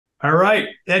All right.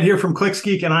 Ed here from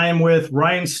Geek, and I am with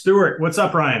Ryan Stewart. What's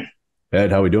up, Ryan? Ed,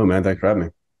 how we doing, man? Thanks for having me.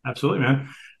 Absolutely, man.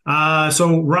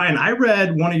 So, Ryan, I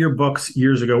read one of your books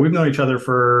years ago. We've known each other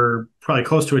for probably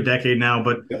close to a decade now,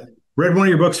 but Yeah. read one of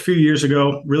your books a few years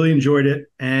ago, really enjoyed it.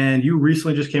 And you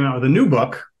recently just came out with a new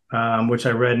book, which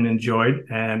I read and enjoyed.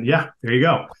 And yeah, there you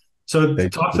go. So,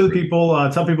 Thank talk to the you. people,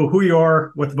 tell people who you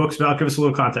are, what the book's about, give us a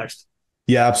little context.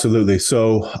 Yeah, absolutely.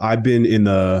 So I've been in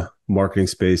the marketing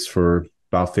space for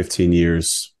about 15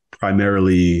 years,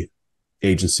 primarily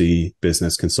agency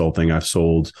business consulting. I've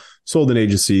sold an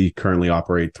agency, currently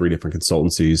operate three different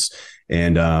consultancies.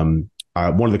 And one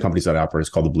of the companies that I operate is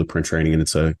called the Blueprint Training, and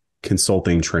it's a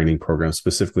consulting training program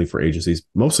specifically for agencies,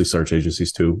 mostly search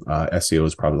agencies too. SEO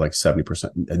is probably like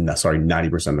 70%, sorry,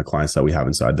 90% of the clients that we have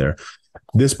inside there.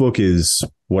 This book is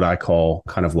what I call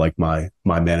kind of like my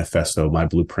manifesto, my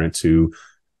blueprint to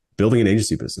building an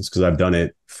agency business, because I've done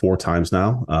it 4 times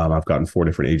now. I've gotten 4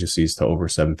 different agencies to over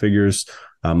 7 figures.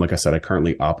 Like I said, I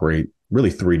currently operate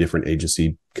really 3 different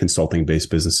agency consulting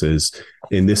based businesses.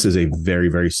 And this is a very,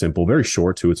 very simple, very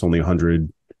short too. It's only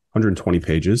 120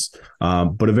 pages,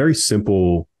 but a very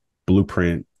simple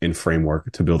blueprint and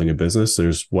framework to building a business.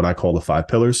 There's what I call the 5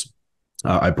 pillars.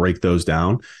 I break those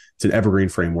down. It's an evergreen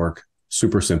framework,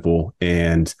 super simple.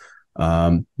 And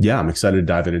yeah, I'm excited to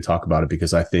dive in and talk about it,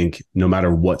 because I think no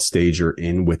matter what stage you're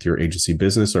in with your agency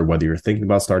business, or whether you're thinking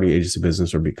about starting an agency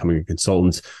business or becoming a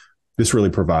consultant, this really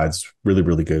provides really,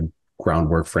 really good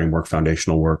groundwork, framework,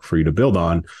 foundational work for you to build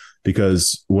on.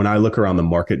 Because when I look around the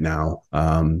market now,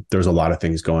 there's a lot of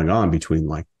things going on between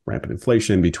like rampant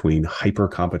inflation, between hyper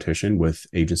competition with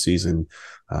agencies. And,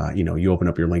 you open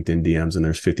up your LinkedIn DMs and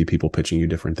there's 50 people pitching you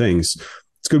different things.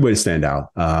 It's a good way to stand out.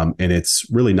 And it's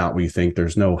really not what you think.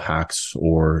 There's no hacks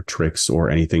or tricks or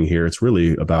anything here. It's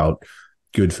really about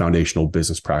good foundational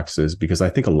business practices, because I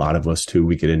think a lot of us too,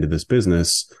 we get into this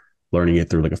business learning it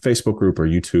through like a Facebook group or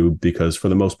YouTube, because for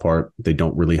the most part, they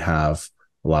don't really have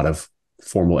a lot of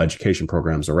formal education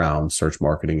programs around search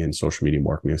marketing and social media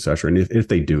marketing, et cetera. And if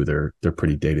they do, they're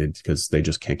pretty dated, because they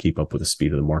just can't keep up with the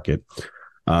speed of the market.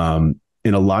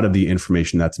 And a lot of the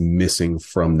information that's missing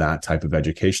from that type of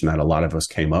education that a lot of us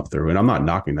came up through, and I'm not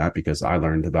knocking that, because I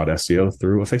learned about SEO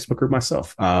through a Facebook group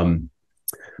myself. But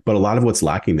a lot of what's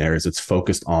lacking there is it's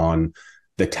focused on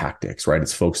the tactics, right?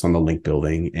 It's focused on the link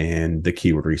building and the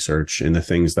keyword research and the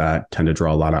things that tend to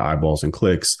draw a lot of eyeballs and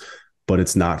clicks, but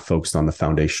it's not focused on the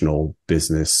foundational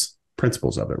business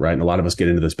principles of it, right? And a lot of us get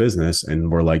into this business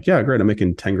and we're like, yeah, great, I'm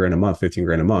making 10 grand a month, 15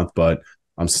 grand a month, but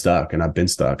I'm stuck, and I've been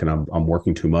stuck, and I'm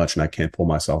working too much, and I can't pull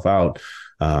myself out.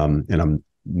 And I'm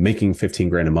making 15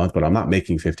 grand a month, but I'm not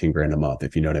making 15 grand a month,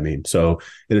 if you know what I mean. So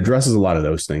it addresses a lot of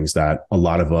those things that a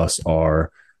lot of us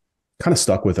are kind of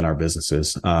stuck with in our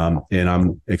businesses. And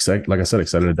I'm excited, like I said,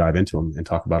 excited to dive into them and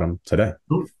talk about them today.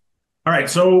 All right.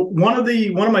 So one of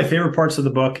my favorite parts of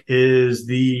the book is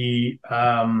the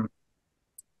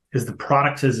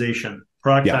productization,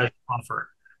 Yeah. productized offer.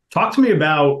 Talk to me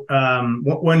about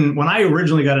when I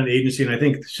originally got an agency, and I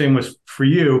think the same was for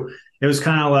you. It was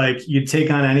kind of like you'd take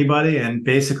on anybody, and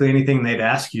basically anything they'd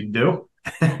ask you'd do,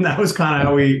 and that was kind of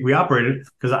how we operated,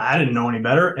 because I didn't know any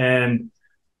better. And it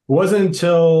wasn't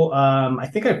until I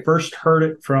think I first heard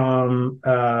it from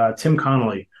Tim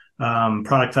Connolly,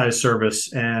 Productized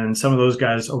Service, and some of those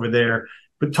guys over there.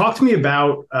 But talk to me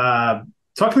about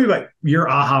your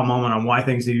aha moment on why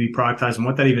things need to be productized and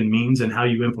what that even means and how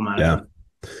you implement it. Yeah.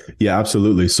 Yeah,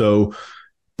 absolutely. So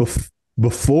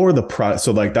before the product,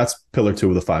 so like that's pillar 2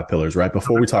 of the 5 pillars, right?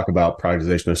 Before we talk about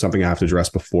productization, there's something I have to address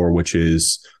before, which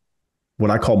is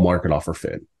what I call market offer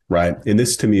fit, right? And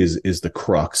this to me is the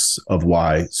crux of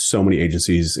why so many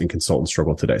agencies and consultants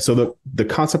struggle today. So the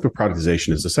concept of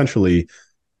productization is essentially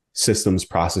systems,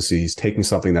 processes, taking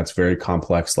something that's very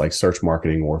complex like search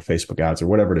marketing or Facebook ads or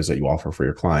whatever it is that you offer for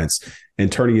your clients,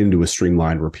 and turning it into a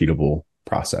streamlined, repeatable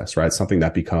process, right? Something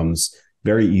that becomes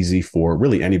very easy for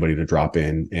really anybody to drop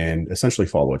in and essentially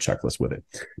follow a checklist with it.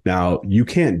 Now, you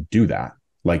can't do that.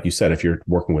 Like you said, if you're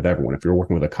working with everyone, if you're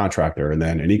working with a contractor and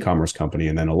then an e-commerce company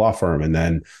and then a law firm and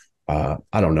then, I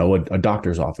don't know, a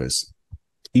doctor's office,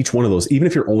 each one of those, even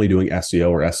if you're only doing SEO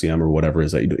or SEM or whatever it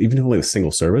is that you do, even if only a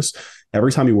single service,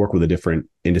 every time you work with a different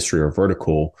industry or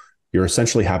vertical, you're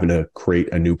essentially having to create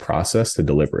a new process to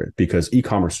deliver it, because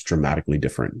e-commerce is dramatically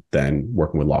different than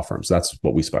working with law firms. That's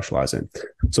what we specialize in.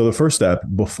 So the first step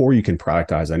before you can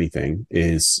productize anything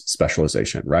is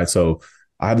specialization, right? So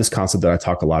I have this concept that I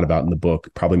talk a lot about in the book,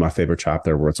 probably my favorite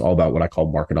chapter, where it's all about what I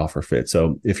call market offer fit.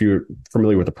 So if you're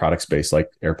familiar with the product space, like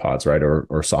AirPods, right,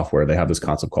 or software, they have this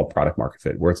concept called product market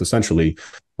fit, where it's essentially,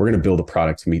 we're going to build a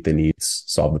product to meet the needs,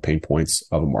 solve the pain points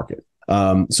of a market.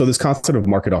 So this concept of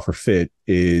market offer fit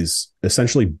is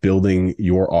essentially building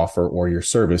your offer or your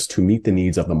service to meet the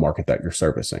needs of the market that you're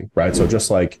servicing, right? So just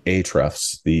like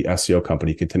Ahrefs, the SEO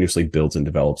company, continuously builds and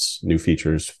develops new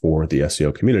features for the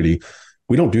SEO community.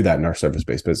 We don't do that in our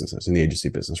service-based businesses, in the agency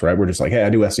business, right? We're just like, hey, I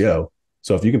do SEO.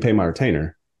 So if you can pay my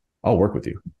retainer, I'll work with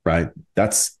you, right?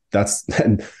 That's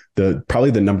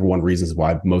probably the number one reasons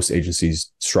why most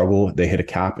agencies struggle. They hit a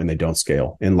cap and they don't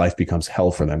scale, and life becomes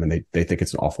hell for them, and they think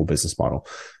it's an awful business model.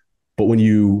 But when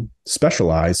you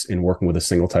specialize in working with a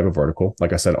single type of vertical,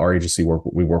 like I said, our agency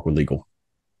we work with legal.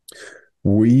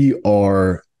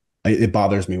 It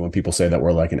bothers me when people say that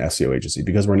we're like an SEO agency,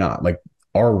 because we're not. Like,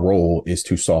 our role is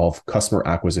to solve customer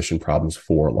acquisition problems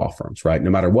for law firms, right? No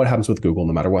matter what happens with Google,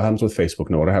 no matter what happens with Facebook,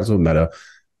 no matter what happens with Meta,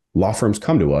 law firms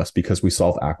come to us because we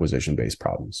solve acquisition-based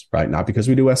problems, right? Not because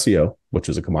we do SEO, which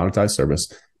is a commoditized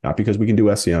service, not because we can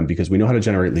do SEM, because we know how to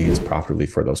generate leads profitably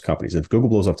for those companies. If Google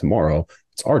blows up tomorrow,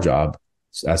 it's our job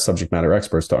as subject matter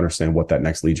experts to understand what that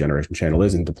next lead generation channel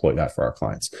is and deploy that for our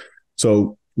clients.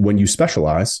 So when you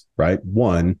specialize, right,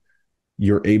 one,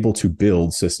 you're able to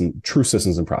build true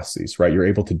systems and processes, right? You're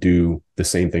able to do the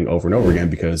same thing over and over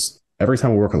again, because every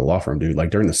time we work with a law firm, dude,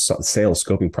 like during the sales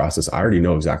scoping process, I already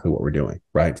know exactly what we're doing,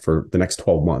 right? For the next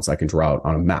 12 months, I can draw out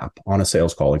on a map, on a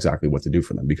sales call, exactly what to do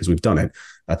for them, because we've done it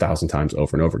 1,000 times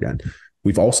over and over again.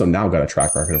 We've also now got a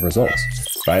track record of results,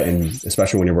 right? And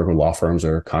especially when you're working with law firms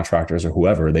or contractors or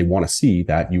whoever, they want to see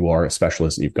that you are a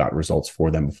specialist and you've got results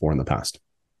for them before in the past.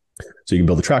 So you can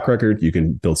build a track record, you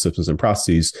can build systems and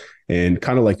processes. And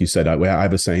kind of like you said, I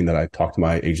have a saying that I talk to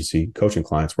my agency coaching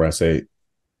clients where I say,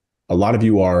 a lot of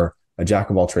you are a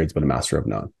jack of all trades, but a master of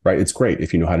none, right? It's great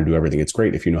if you know how to do everything. It's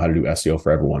great if you know how to do SEO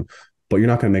for everyone, but you're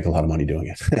not going to make a lot of money doing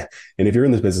it. And if you're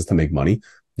in this business to make money,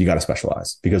 you got to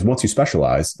specialize, because once you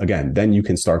specialize, again, then you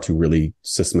can start to really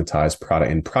systematize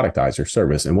product and productize your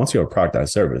service. And once you have a productized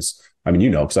service, I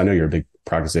mean, because I know you're a big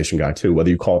productization guy too,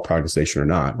 whether you call it productization or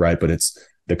not, right? But it's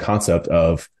the concept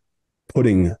of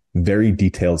putting very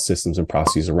detailed systems and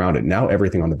processes around it. Now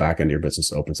everything on the back end of your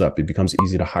business opens up. It becomes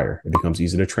easy to hire. It becomes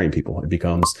easy to train people. It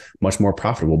becomes much more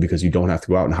profitable, because you don't have to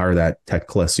go out and hire that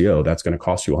technical SEO that's going to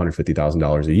cost you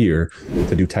 $150,000 a year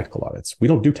to do technical audits. We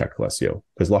don't do technical SEO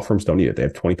because law firms don't need it. They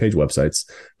have 20-page websites,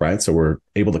 right? So we're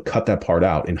able to cut that part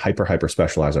out and hyper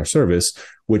specialize our service,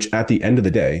 which at the end of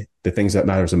the day, the things that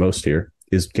matters the most here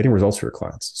is getting results for your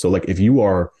clients. So like, if you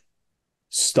are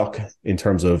stuck in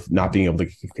terms of not being able to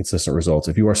get consistent results,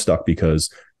 if you are stuck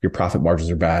because your profit margins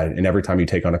are bad, and every time you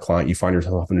take on a client, you find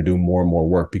yourself having to do more and more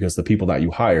work because the people that you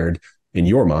hired in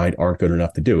your mind aren't good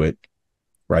enough to do it,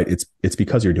 right? It's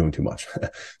because you're doing too much.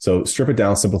 So strip it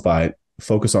down, simplify it,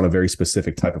 focus on a very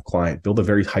specific type of client, build a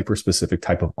very hyper-specific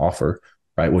type of offer,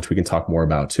 right? Which we can talk more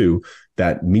about too,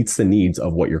 that meets the needs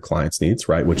of what your clients needs,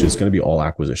 right? Which is going to be all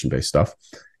acquisition-based stuff.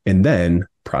 And then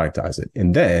productize it.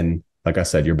 And then, like I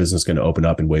said, your business is going to open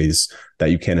up in ways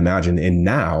that you can't imagine. And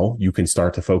now you can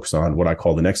start to focus on what I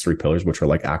call the next three pillars, which are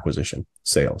like acquisition,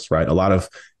 sales, right? A lot of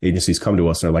agencies come to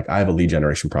us and they're like, I have a lead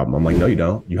generation problem. I'm like, no, you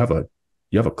don't. You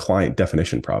have a client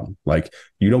definition problem. Like,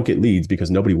 you don't get leads because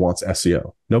nobody wants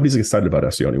SEO. Nobody's excited about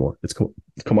SEO anymore. It's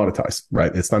commoditized,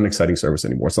 right? It's not an exciting service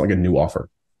anymore. It's not like a new offer.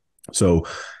 So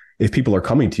if people are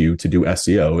coming to you to do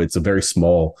SEO, it's a very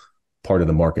small part of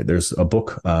the market. There's a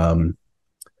book, hell's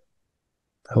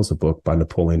a book by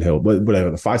Napoleon Hill, whatever,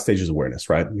 the 5 stages of awareness,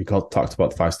 right? We talked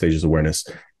about the 5 stages of awareness.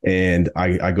 And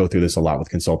I go through this a lot with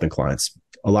consulting clients.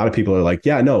 A lot of people are like,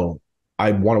 yeah, no, I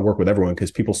want to work with everyone,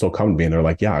 because people still come to me and they're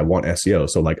like, yeah, I want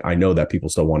SEO. So like, I know that people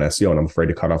still want SEO, and I'm afraid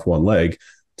to cut off one leg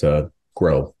to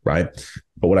grow, right?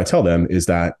 But what I tell them is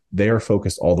that they are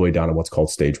focused all the way down to what's called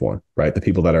stage 1, right? The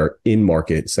people that are in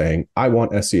market saying, I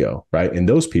want SEO, right? And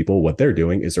those people, what they're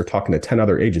doing is they're talking to 10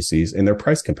 other agencies and they're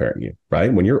price comparing you,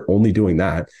 right? When you're only doing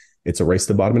that, it's a race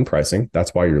to the bottom in pricing.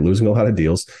 That's why you're losing a lot of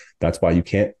deals. That's why you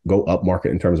can't go up market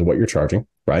in terms of what you're charging,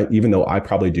 right? Even though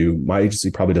my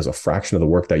agency probably does a fraction of the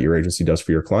work that your agency does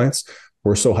for your clients.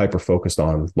 We're so hyper focused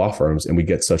on law firms and we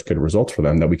get such good results for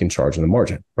them that we can charge in the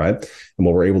margin, right? And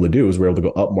what we're able to do is we're able to go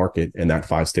up market in that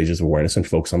 5 stages of awareness and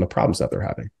focus on the problems that they're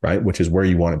having, right? Which is where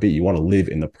you want to be. You want to live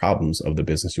in the problems of the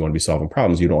business. You want to be solving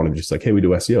problems. You don't want to be just like, hey, we do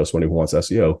SEO. So anyone who wants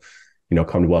SEO,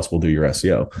 come to us, we'll do your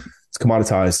SEO. It's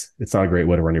commoditized. It's not a great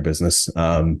way to run your business.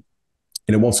 And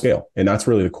it won't scale. And that's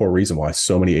really the core reason why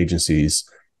so many agencies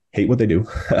hate what they do.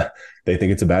 They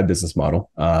think it's a bad business model.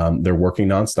 They're working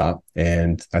nonstop.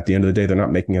 And at the end of the day, they're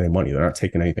not making any money. They're not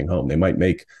taking anything home. They might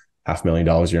make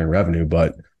 $500,000 a year in revenue,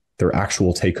 but their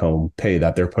actual take home pay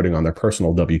that they're putting on their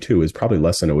personal W-2 is probably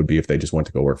less than it would be if they just went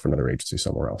to go work for another agency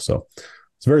somewhere else. So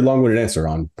It's a very long-winded answer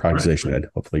on productization, Ed.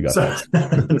 Hopefully you got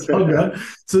that. It's all good.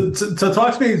 So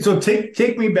talk to me. So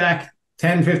take me back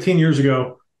 10, 15 years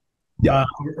ago,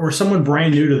 or someone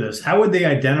brand new to this. How would they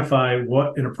identify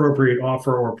what an appropriate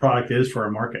offer or product is for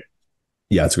a market?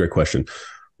 Yeah, it's a great question.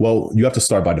 Well, you have to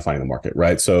start by defining the market,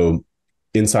 right? So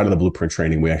inside of the Blueprint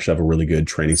training, we actually have a really good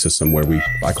training system where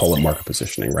I call it market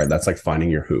positioning, right? That's like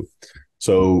finding your who.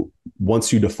 So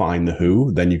once you define the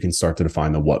who, then you can start to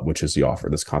define the what, which is the offer,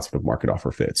 this concept of market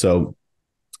offer fit. So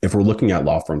if we're looking at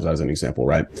law firms as an example,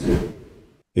 right?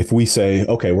 If we say,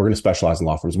 okay, we're going to specialize in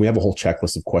law firms, we have a whole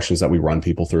checklist of questions that we run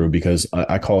people through, because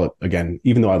I call it, again,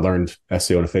 even though I learned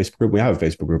SEO in a Facebook group, we have a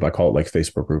Facebook group. I call it like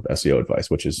Facebook group SEO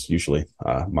advice, which is usually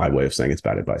my way of saying it's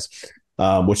bad advice,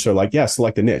 which they're like, yeah,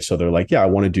 select a niche. So they're like, yeah, I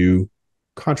want to do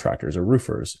contractors or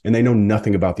roofers, and they know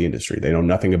nothing about the industry. They know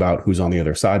nothing about who's on the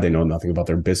other side. They know nothing about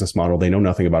their business model. They know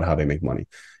nothing about how they make money.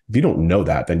 If you don't know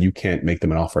that, then you can't make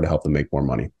them an offer to help them make more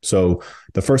money. So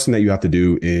the first thing that you have to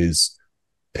do is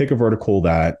pick a vertical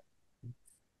that,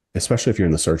 especially if you're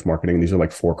in the search marketing, these are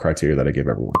like 4 criteria that I give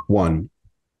everyone. 1,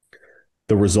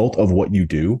 the result of what you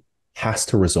do has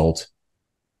to result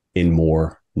in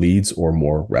more leads or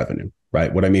more revenue.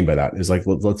 Right. What I mean by that is, like,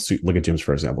 let's look at gyms,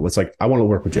 for example. It's like, I want to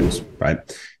work with gyms, right?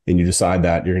 And you decide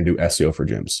that you're going to do SEO for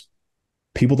gyms.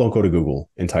 People don't go to Google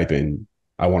and type in,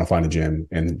 I want to find a gym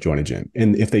and join a gym.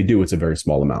 And if they do, it's a very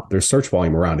small amount. There's search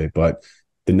volume around it, but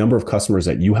the number of customers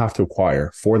that you have to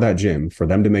acquire for that gym, for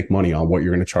them to make money on what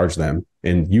you're going to charge them,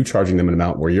 and you charging them an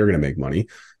amount where you're going to make money,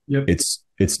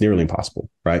 it's nearly impossible,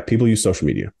 right? People use social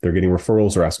media. They're getting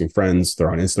referrals, they're asking friends,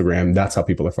 they're on Instagram. That's how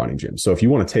people are finding gyms. So if you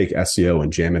want to take SEO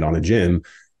and jam it on a gym,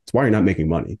 it's why you're not making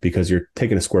money, because you're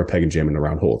taking a square peg and jamming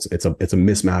around holes. It's a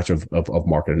mismatch of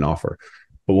market and offer.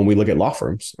 But when we look at law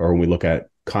firms, or when we look at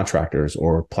contractors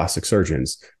or plastic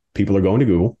surgeons, people are going to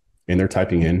Google and they're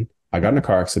typing in, I got in a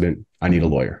car accident, I need a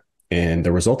lawyer. And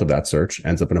the result of that search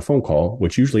ends up in a phone call,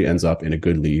 which usually ends up in a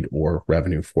good lead or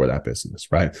revenue for that business,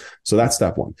 right? So that's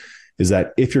step 1, is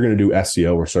that if you're going to do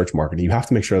SEO or search marketing, you have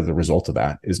to make sure that the result of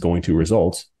that is going to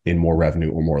result in more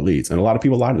revenue or more leads. And a lot of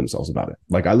people lie to themselves about it.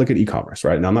 Like, I look at e-commerce,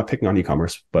 right? Now, I'm not picking on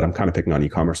e-commerce, but I'm kind of picking on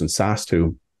e-commerce and SaaS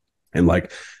too. And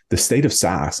like, the state of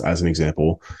SaaS, as an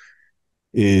example,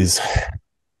 is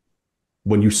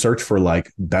when you search for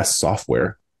like best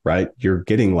software, right? You're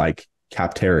getting like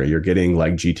Capterra, you're getting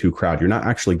like G2 Crowd. You're not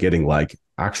actually getting like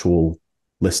actual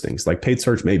listings. Like paid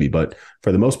search maybe, but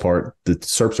for the most part, the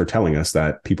SERPs are telling us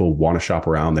that people want to shop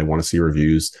around, they want to see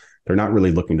reviews. They're not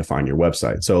really looking to find your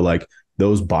website. So like,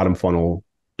 those bottom funnel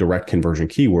direct conversion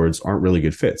keywords aren't really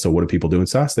good fit. So what do people do in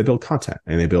SaaS? They build content,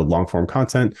 and they build long form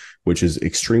content, which is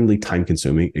extremely time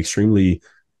consuming, extremely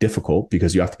difficult,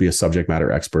 because you have to be a subject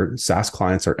matter expert. SaaS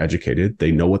clients are educated.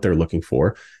 They know what they're looking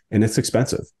for, and it's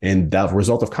expensive. And that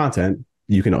result of content,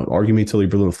 you can argue me till you're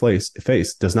blue in the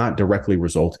face, does not directly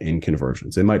result in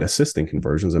conversions. It might assist in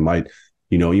conversions. It might,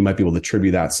 you might be able to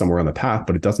attribute that somewhere on the path,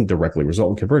 but it doesn't directly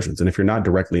result in conversions. And if you're not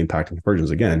directly impacting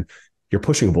conversions, again, you're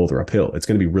pushing a boulder uphill. It's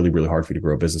going to be really, really hard for you to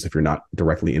grow a business if you're not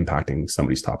directly impacting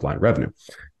somebody's top line revenue.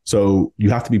 So you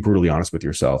have to be brutally honest with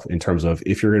yourself in terms of,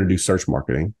 if you're going to do search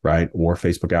marketing, right, or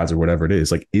Facebook ads or whatever it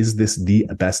is, like, is this the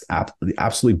best app, the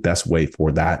absolute best way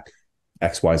for that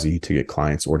XYZ to get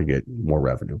clients or to get more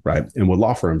revenue, right? And with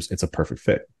law firms, it's a perfect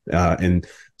fit. And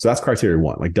so that's criteria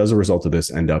 1. Like, does the result of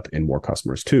this end up in more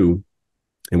customers? 2,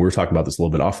 and we were talking about this a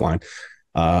little bit offline,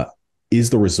 is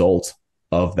the result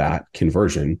of that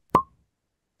conversion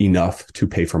enough to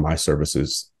pay for my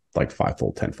services like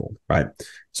 5-fold, 10-fold, right?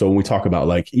 So when we talk about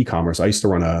like e-commerce, I used to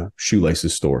run a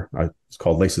shoelaces store. It's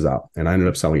called Laces Out, and I ended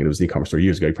up selling it. It was an e-commerce store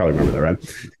years ago. You probably remember that,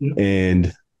 right? Yeah.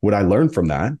 And what I learned from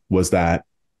that was that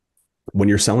when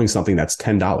you're selling something that's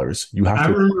 $10, you have to. I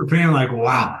remember being like,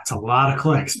 wow, that's a lot of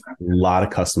clicks. A lot of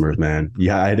customers, man.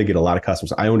 Yeah, I had to get a lot of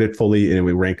customers. I owned it fully, and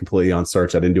we ran completely on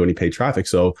search. I didn't do any paid traffic.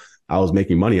 So I was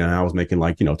making money, and I was making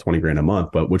like, $20,000 a month,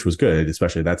 but which was good,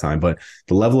 especially at that time. But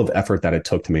the level of effort that it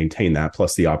took to maintain that,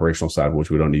 plus the operational side,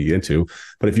 which we don't need to get into.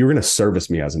 But if you were going to service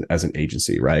me as an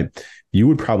agency, right, you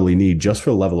would probably need, just for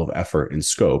the level of effort and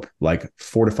scope, like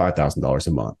 $4,000 to $5,000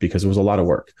 a month, because it was a lot of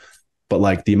work. But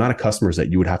like, the amount of customers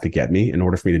that you would have to get me in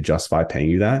order for me to justify paying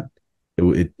you that,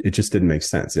 it just didn't make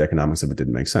sense. The economics of it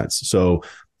didn't make sense. So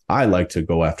I like to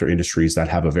go after industries that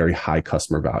have a very high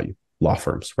customer value. Law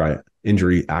firms, right?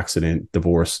 Injury, accident,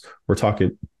 divorce. We're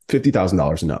talking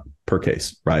 $50,000 and up per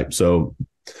case, right? So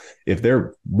if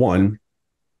they're, 1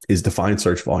 is defined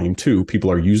search volume, 2,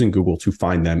 people are using Google to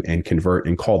find them and convert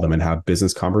and call them and have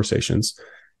business conversations,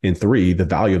 and 3, the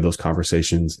value of those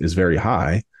conversations is very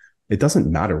high. It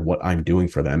doesn't matter what I'm doing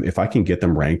for them. If I can get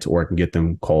them ranked, or I can get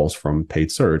them calls from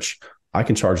paid search, I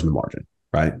can charge them the margin.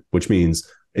 right? Which means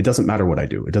it doesn't matter what I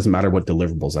do. It doesn't matter what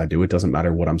deliverables I do. It doesn't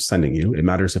matter what I'm sending you. It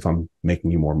matters if I'm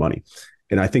making you more money.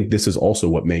 And I think this is also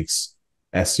what makes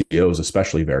SEOs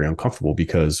especially very uncomfortable,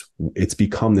 because it's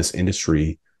become this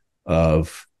industry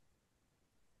of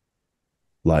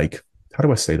like, how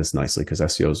do I say this nicely? Because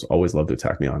SEOs always love to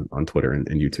attack me on Twitter and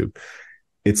YouTube.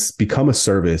 It's become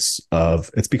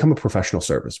it's become a professional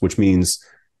service, which means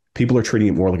people are treating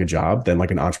it more like a job than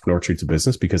like an entrepreneur treats a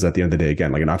business. Because at the end of the day,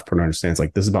 again, like an entrepreneur understands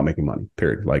like this is about making money,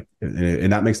 period. Like,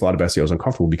 and that makes a lot of SEOs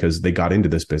uncomfortable because they got into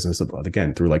this business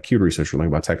again through like keyword research or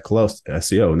learning about technical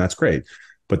SEO, and that's great.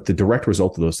 But the direct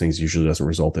result of those things usually doesn't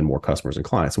result in more customers and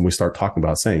clients. When we start talking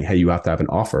about saying, hey, you have to have an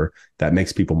offer that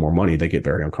makes people more money, they get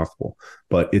very uncomfortable.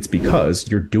 But it's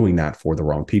because you're doing that for the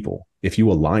wrong people. If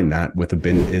you align that with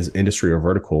a industry or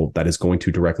vertical that is going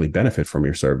to directly benefit from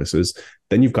your services,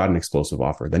 then you've got an explosive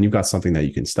offer. Then you've got something that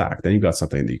you can stack. Then you've got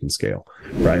something that you can scale,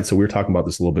 right? So we were talking about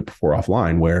this a little bit before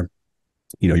offline, where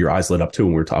your eyes lit up too.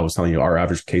 And I was telling you our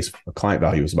average case client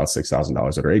value is about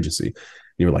 $6,000 at our agency.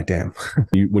 You were like, damn,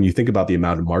 when you think about the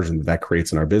amount of margin that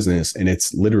creates in our business, and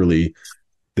it's literally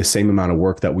the same amount of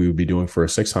work that we would be doing for a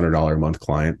 $600 a month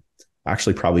client,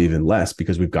 actually probably even less,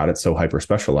 because we've got it so hyper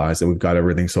specialized and we've got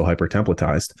everything so hyper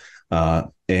templatized.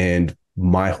 And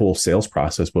my whole sales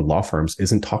process with law firms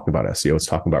isn't talking about SEO. It's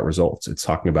talking about results. It's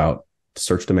talking about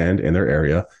search demand in their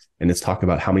area. And it's talking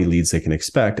about how many leads they can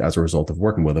expect as a result of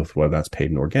working with us, whether that's paid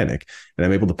and organic. And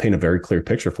I'm able to paint a very clear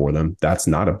picture for them. That's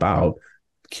not about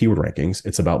keyword rankings.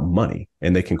 It's about money.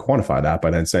 And they can quantify that by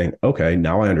then saying, okay,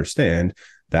 now I understand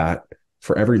that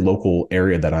for every local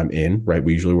area that I'm in, right?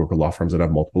 We usually work with law firms that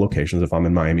have multiple locations. If I'm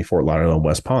in Miami, Fort Lauderdale, and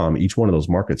West Palm, each one of those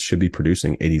markets should be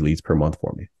producing 80 leads per month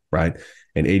for me, right?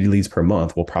 And 80 leads per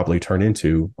month will probably turn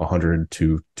into $100,000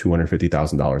 to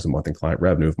 $250,000 a month in client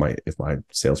revenue if my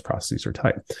sales processes are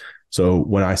tight. So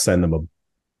when I send them a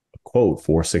quote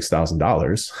for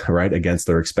 $6,000, right, against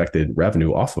their expected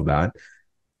revenue off of that,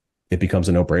 it becomes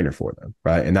a no-brainer for them,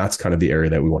 right? And that's kind of the area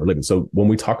that we want to live in. So when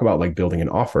we talk about like building an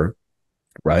offer,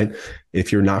 right,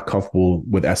 if you're not comfortable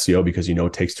with SEO because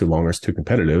it takes too long or it's too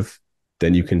competitive,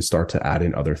 then you can start to add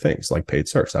in other things like paid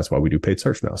search. That's why we do paid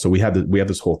search now. So we have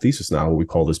this whole thesis now, what we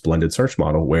call this blended search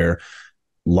model, where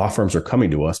law firms are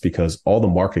coming to us because all the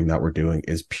marketing that we're doing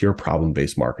is pure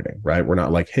problem-based marketing, right? We're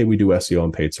not like, hey, we do SEO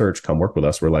and paid search, come work with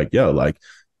us. We're like, yo, like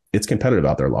it's competitive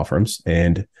out there, law firms.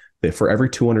 And that for every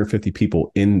 250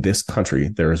 people in this country,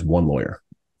 there is one lawyer.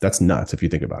 That's nuts if you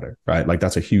think about it, right? Like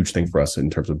that's a huge thing for us in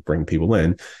terms of bringing people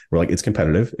in. We're like, it's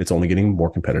competitive. It's only getting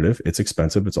more competitive. It's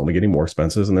expensive. It's only getting more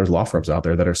expensive. And there's law firms out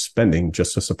there that are spending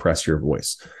just to suppress your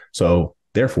voice. So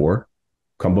therefore,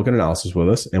 come book an analysis with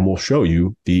us and we'll show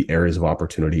you the areas of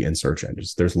opportunity in search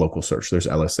engines. There's local search, there's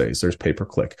LSAs, there's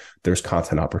pay-per-click, there's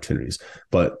content opportunities.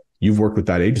 But you've worked with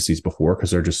that agencies before because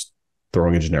they're just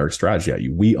throwing a generic strategy at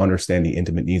you. We understand the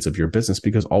intimate needs of your business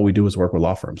because all we do is work with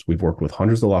law firms. We've worked with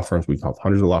hundreds of law firms. We've helped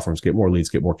hundreds of law firms get more leads,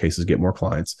 get more cases, get more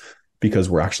clients, because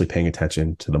we're actually paying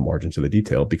attention to the margin, to the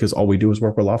detail, because all we do is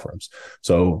work with law firms.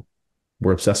 So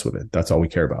we're obsessed with it. That's all we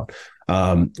care about.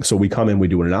 So we come in, we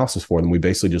do an analysis for them. We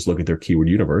basically just look at their keyword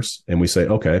universe and we say,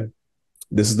 okay,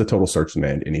 this is the total search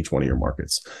demand in each one of your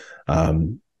markets.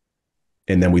 And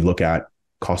then we look at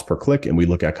cost per click and we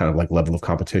look at kind of like level of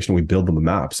competition. We build them a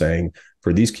map saying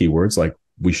for these keywords, like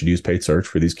we should use paid search.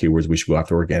 For these keywords, we should go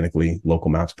after organically,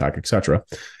 local maps pack, etc.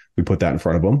 We put that in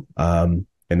front of them.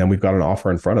 And then we've got an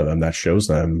offer in front of them that shows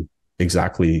them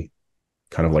exactly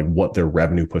kind of like what their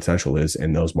revenue potential is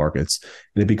in those markets.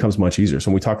 And it becomes much easier. So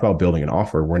when we talk about building an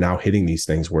offer, we're now hitting these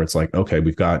things where it's like, okay,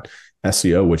 we've got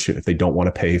SEO, which if they don't want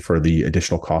to pay for the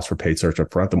additional cost for paid search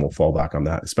up front, then we'll fall back on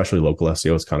that. Especially local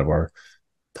SEO is kind of our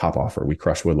top offer. We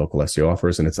crush with local SEO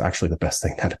offers, and it's actually the best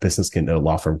thing that a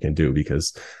law firm can do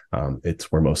because it's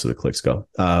where most of the clicks go.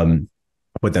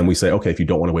 But then we say, okay, if you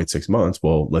don't want to wait 6 months,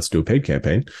 well, let's do a paid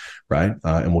campaign, right?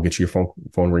 And we'll get you your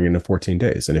phone ringing in 14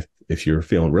 days. And if you're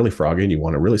feeling really froggy and you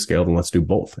want to really scale, then let's do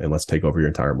both and let's take over your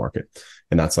entire market.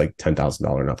 And that's like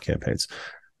 $10,000 and up campaigns.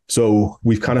 So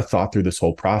we've kind of thought through this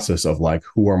whole process of like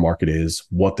who our market is,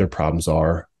 what their problems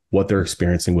are, what they're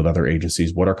experiencing with other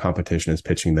agencies, what our competition is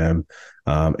pitching them.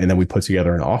 And then we put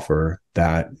together an offer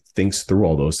that thinks through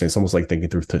all those things. It's almost like thinking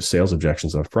through the sales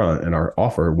objections up front. And our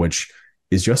offer, which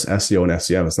is just SEO and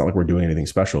SEM. It's not like we're doing anything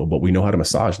special, but we know how to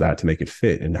massage that to make it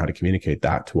fit and how to communicate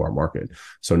that to our market.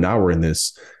 So now we're in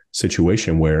this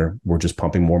situation where we're just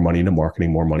pumping more money into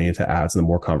marketing, more money into ads, and the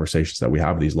more conversations that we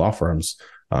have with these law firms,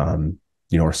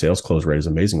 our sales close rate is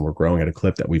amazing. We're growing at a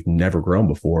clip that we've never grown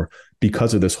before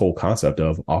because of this whole concept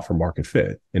of offer market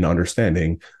fit and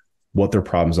understanding what their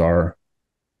problems are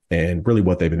and really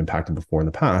what they've been impacted before in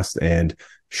the past and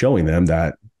showing them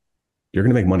that you're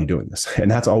going to make money doing this.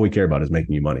 And that's all we care about is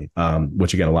making you money.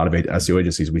 Which again, a lot of SEO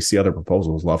agencies, we see other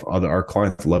proposals, our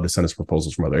clients love to send us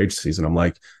proposals from other agencies. And I'm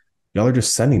like, y'all are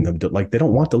just sending them to, like, they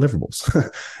don't want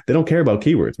deliverables. They don't care about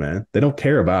keywords, man. They don't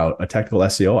care about a technical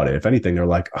SEO audit. If anything, they're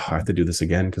like, oh, I have to do this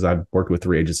again because I've worked with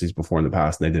 3 agencies before in the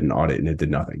past and they did an audit and it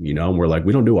did nothing, And we're like,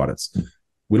 we don't do audits.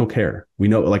 We don't care. We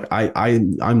know, like,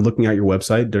 I'm looking at your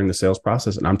website during the sales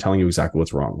process and I'm telling you exactly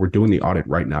what's wrong. We're doing the audit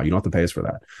right now. You don't have to pay us for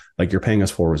that. Like, you're paying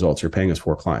us for results. You're paying us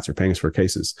for clients. You're paying us for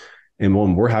cases. And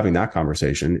when we're having that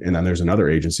conversation, and then there's another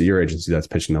agency, your agency, that's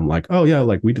pitching them like, oh yeah,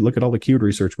 like, we look at all the keyword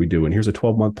research we do, and here's a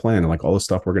 12-month plan, and like all this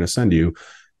stuff we're going to send you.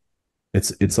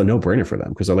 It's a no-brainer for them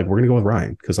because they're like, we're going to go with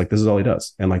Ryan because like this is all he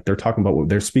does. And like, they're talking about,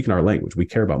 they're speaking our language. We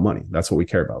care about money. That's what we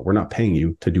care about. We're not paying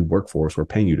you to do work for us. We're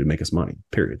paying you to make us money,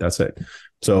 period. That's it.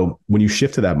 So when you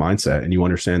shift to that mindset and you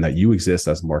understand that you exist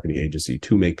as a marketing agency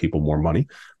to make people more money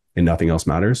and nothing else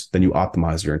matters, then you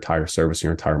optimize your entire service,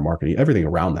 your entire marketing, everything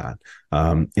around that.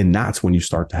 And that's when you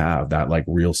start to have that like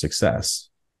real success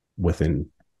within,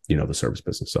 the service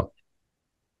business. So.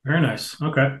 Very nice.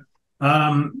 Okay.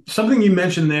 Something you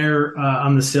mentioned there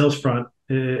on the sales front,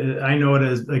 I know it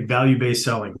as like value-based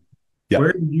selling. Yep.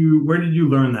 Where did you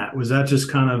learn that? Was that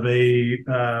just kind of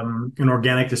an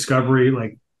organic discovery,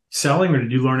 like selling, or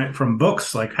did you learn it from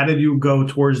books? Like, how did you go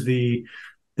towards the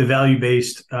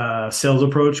value-based sales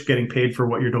approach, getting paid for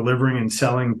what you're delivering and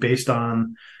selling based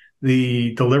on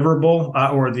the deliverable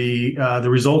or the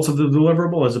results of the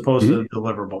deliverable as opposed to the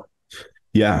deliverable?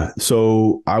 Yeah.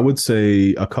 So I would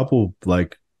say a couple,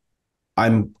 like,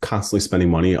 I'm constantly spending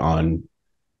money on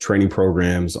training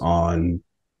programs, on,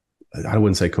 I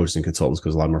wouldn't say coaches and consultants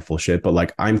because a lot of them are full of shit, but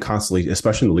like, I'm constantly,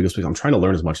 especially in the legal space, I'm trying to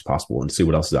learn as much as possible and see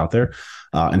what else is out there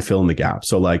and fill in the gap.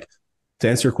 So like, to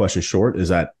answer your question short, is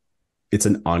that it's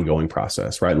an ongoing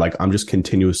process, right? Like, I'm just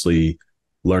continuously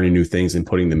learning new things and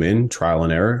putting them in, trial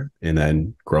and error, and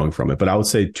then growing from it. But I would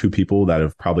say 2 people that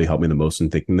have probably helped me the most in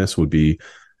thinking this would be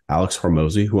Alex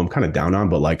Hormozi, who I'm kind of down on,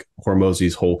 but like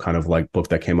Hormozi's whole kind of like book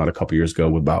that came out a couple years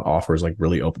ago about offers, like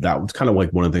really open. That was kind of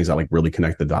like one of the things that like really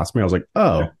connected the dots for me. I was like,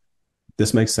 oh,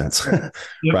 this makes sense,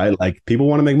 right? Like, people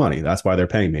want to make money. That's why they're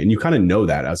paying me. And you kind of know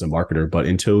that as a marketer, but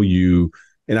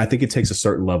and I think it takes a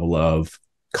certain level of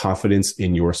confidence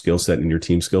in your skill set and your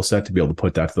team skill set to be able to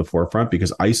put that to the forefront,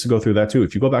 because I used to go through that too.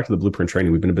 If you go back to the blueprint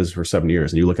training, we've been in business for 7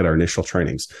 years, and you look at our initial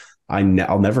trainings,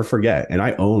 I'll never forget. And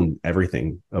I own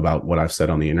everything about what I've said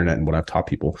on the internet and what I've taught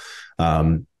people.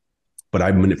 But I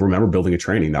remember building a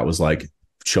training that was like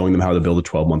showing them how to build a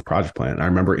 12-month project plan. And I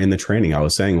remember in the training, I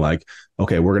was saying like,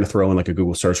 okay, we're going to throw in like a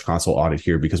Google Search Console audit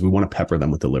here because we want to pepper them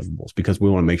with deliverables, because we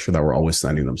want to make sure that we're always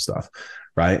sending them stuff.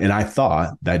 Right. And I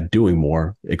thought that doing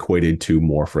more equated to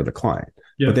more for the client,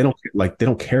 but they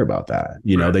don't care about that.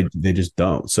 They just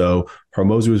don't. So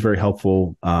Hormozi was very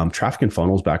helpful. Traffic and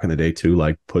Funnels back in the day too,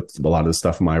 like, put a lot of the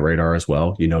stuff on my radar as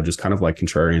well, just kind of like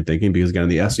contrarian thinking, because again, in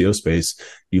the SEO space,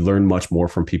 you learn much more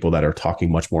from people that are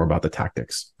talking much more about the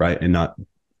tactics, right? And not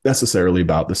necessarily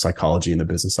about the psychology and the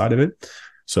business side of it.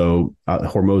 So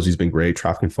Hormozi's been great.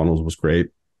 Traffic and Funnels was great.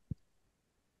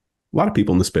 A lot of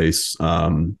people in the space,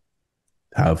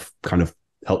 have kind of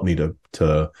helped me to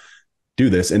do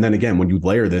this. And then again, when you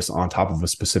layer this on top of a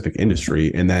specific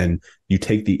industry, and then you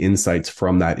take the insights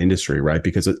from that industry, right?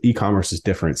 Because e-commerce is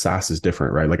different, SaaS is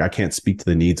different, right? Like, I can't speak to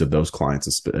the needs of those clients,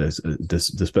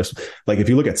 especially like if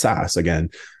you look at SaaS, again,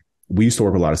 we used to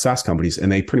work with a lot of SaaS companies,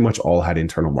 and they pretty much all had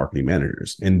internal marketing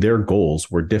managers, and their goals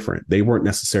were different. They weren't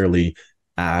necessarily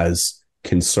as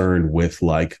concerned with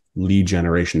like lead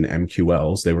generation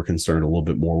MQLs. They were concerned a little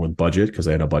bit more with budget because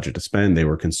they had a budget to spend. They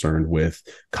were concerned with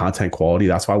content quality.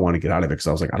 That's why I want to get out of it, because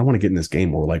I was like, I don't want to get in this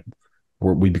game where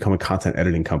we become a content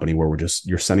editing company where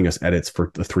you're sending us edits for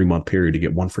a 3-month period to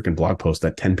get one freaking blog post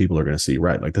that 10 people are going to see,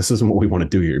 right? Like, this isn't what we want to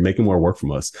do here. You're making more work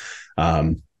from us.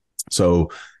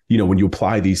 So when you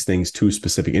apply these things to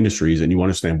specific industries and you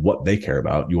understand what they care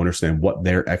about, you understand what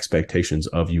their expectations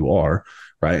of you are,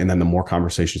 right? And then the more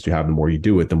conversations you have, the more you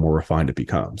do it, the more refined it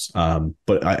becomes.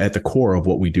 But at the core of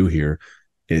what we do here,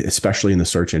 especially in the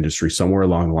search industry, somewhere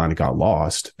along the line, it got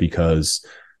lost because,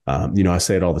 I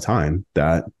say it all the time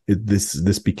that this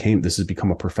has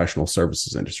become a professional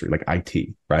services industry, like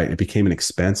IT, right? It became an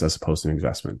expense as opposed to an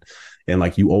investment. And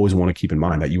like, you always want to keep in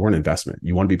mind that you are an investment.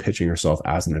 You want to be pitching yourself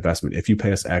as an investment. If you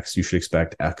pay us X, you should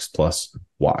expect X plus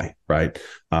Y, right?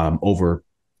 Over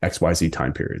XYZ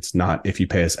time periods. Not if you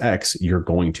pay us X, you're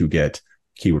going to get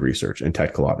keyword research and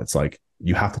technical audits. Like,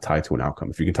 you have to tie it to an outcome.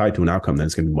 If you can tie it to an outcome, then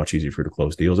it's going to be much easier for you to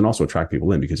close deals and also attract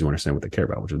people in because you understand what they care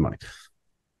about, which is money.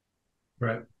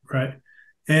 Right.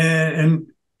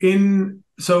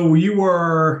 So you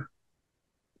were,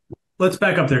 let's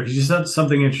back up there because you said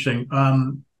something interesting.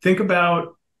 think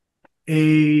about an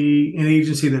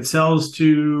agency that sells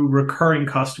to recurring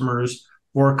customers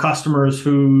or customers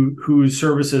whose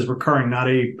service is recurring, not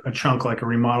a chunk like a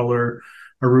remodeler,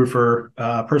 a roofer,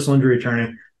 personal injury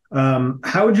attorney.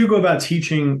 How would you go about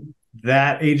teaching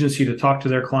that agency to talk to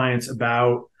their clients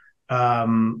about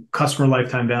customer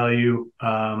lifetime value,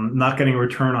 not getting a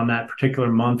return on that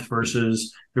particular month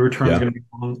versus the return is going to be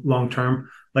long term?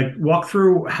 Like, walk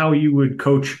through how you would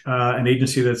coach an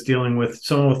agency that's dealing with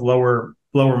someone with lower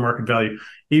market value,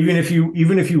 even if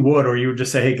you would, or you would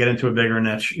just say, hey, get into a bigger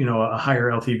niche, a higher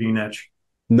LTV niche.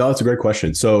 No, that's a great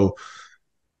question. So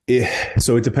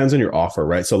it depends on your offer,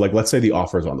 right? So like, let's say the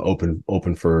offer is on the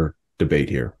open for debate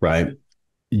here, right?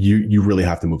 You really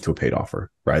have to move to a paid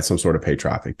offer, right? Some sort of paid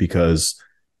traffic, because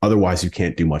otherwise you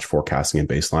can't do much forecasting and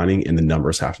baselining, and the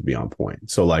numbers have to be on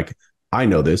point. So like, I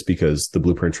know this because the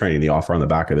Blueprint training, the offer on the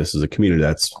back of this is a community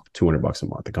that's $200 a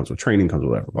month. It comes with training, comes with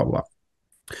whatever, blah, blah,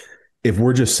 blah. If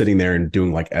we're just sitting there and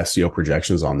doing like SEO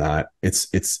projections on that, it's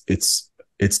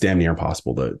damn near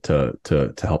impossible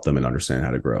to help them and understand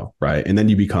how to grow, right? And then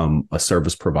you become a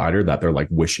service provider that they're like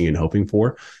wishing and hoping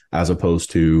for, as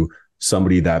opposed to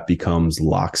somebody that becomes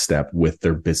lockstep with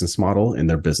their business model and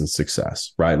their business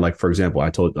success, right? Like, for example,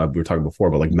 we were talking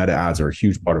before, but like meta ads are a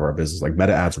huge part of our business. Like,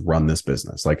 meta ads run this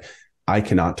business. Like, I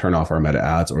cannot turn off our meta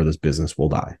ads or this business will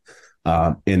die.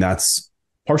 And that's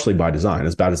partially by design,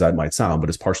 as bad as that might sound, but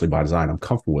it's partially by design. I'm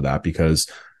comfortable with that because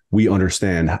we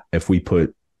understand if we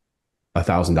put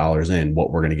 $1,000 in,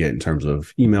 what we're going to get in terms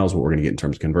of emails, what we're going to get in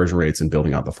terms of conversion rates, and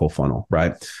building out the full funnel,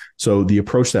 right? So the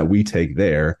approach that we take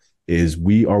there is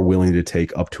we are willing to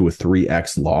take up to a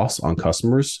 3x loss on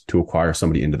customers to acquire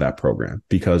somebody into that program.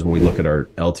 Because when we look at our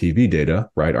LTV data,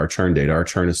 right, our churn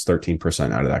is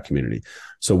 13% out of that community.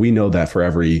 So we know that for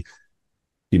every,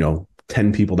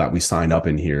 10 people that we signed up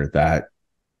in here, that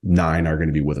 9 are going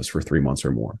to be with us for 3 months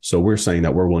or more. So we're saying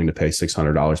that we're willing to pay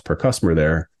 $600 per customer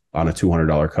there on a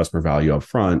 $200 customer value up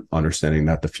front, understanding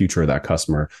that the future of that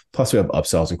customer, plus we have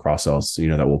upsells and cross sells,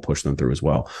 that will push them through as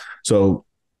well. So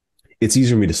it's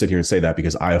easier for me to sit here and say that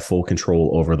because I have full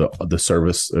control over the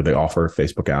service or the offer,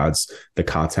 Facebook ads, the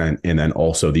content, and then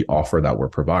also the offer that we're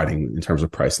providing in terms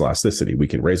of price elasticity. We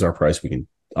can raise our price, we can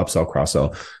upsell, cross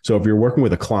sell. So if you're working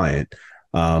with a client,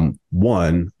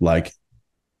 one, like,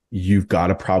 you've got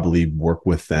to probably work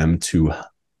with them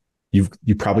you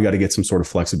probably got to get some sort of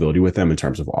flexibility with them in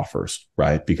terms of offers,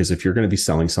 right? Because if you're going to be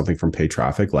selling something from paid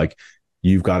traffic, like,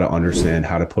 you've got to understand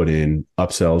how to put in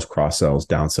upsells, cross sells,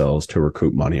 downsells to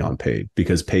recoup money on paid,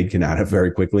 because paid can add up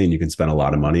very quickly and you can spend a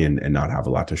lot of money and not have a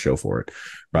lot to show for it,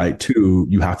 right? 2,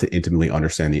 you have to intimately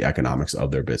understand the economics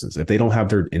of their business. If they don't have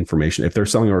their information, if they're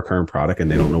selling a recurring product and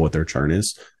they don't know what their churn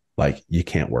is, like, you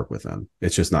can't work with them.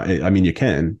 It's just not, you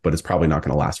can, but it's probably not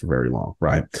going to last for very long,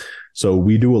 right? So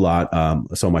we do a lot.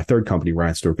 So my third company,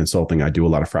 Ryan Stewart Consulting, I do a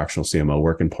lot of fractional CMO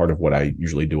work. And part of what I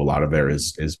usually do a lot of there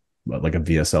is like a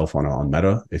VSL funnel on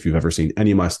Meta. If you've ever seen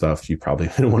any of my stuff, you've probably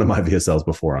been in one of my VSLs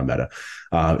before on Meta.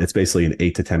 It's basically an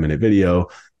 8 to 10 minute video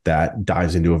that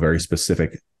dives into a very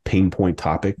specific pain point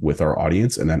topic with our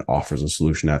audience and then offers a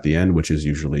solution at the end, which is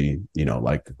usually,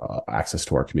 access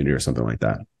to our community or something like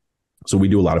that. So we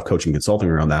do a lot of coaching consulting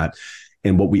around that.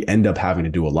 And what we end up having to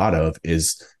do a lot of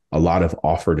is a lot of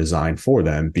offer design for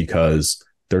them, because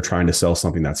they're trying to sell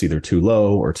something that's either too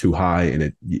low or too high.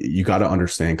 And you got to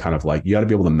understand kind of like, you got to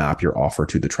be able to map your offer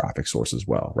to the traffic source as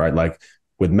well, right? Like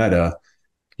with Meta,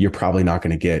 you're probably not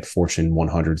going to get Fortune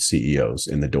 100 CEOs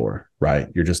in the door, right?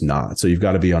 You're just not. So you've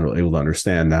got to be able to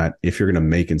understand that if you're going to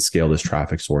make and scale this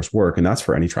traffic source work, and that's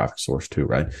for any traffic source too,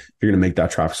 right? If you're going to make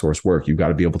that traffic source work, you've got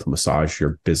to be able to massage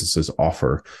your business's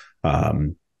offer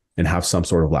and have some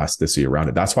sort of elasticity around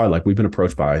it. That's why, like, we've been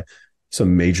approached by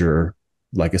some major,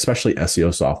 like, especially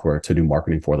SEO software to do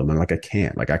marketing for them. And like,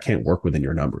 I can't work within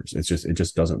your numbers. It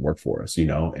just doesn't work for us,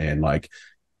 and like,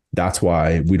 that's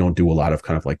why we don't do a lot of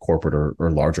kind of like corporate or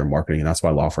larger marketing. And that's why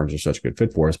law firms are such a good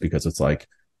fit for us, because it's like,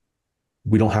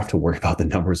 we don't have to worry about the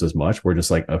numbers as much. We're just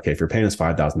like, okay, if you're paying us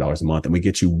 $5,000 a month and we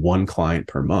get you 1 client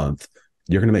per month,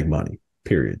 you're going to make money,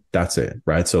 period. That's it.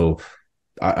 Right. So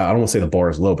I don't want to say the bar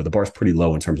is low, but the bar is pretty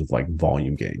low in terms of like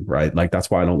volume gain, right? Like,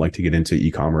 that's why I don't like to get into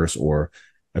e-commerce or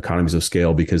economies of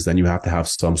scale, because then you have to have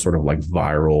some sort of like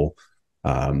viral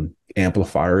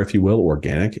amplifier, if you will,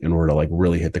 organic, in order to like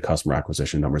really hit the customer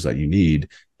acquisition numbers that you need.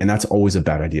 And that's always a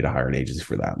bad idea to hire an agency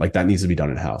for that. Like, that needs to be done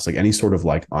in house. Like, any sort of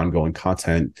like ongoing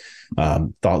content,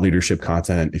 thought leadership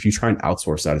content, if you try and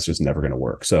outsource that, it's just never going to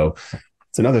work. So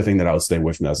it's another thing that I would stay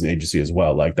away from as an agency as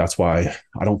well. Like, that's why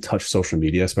I don't touch social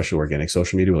media, especially organic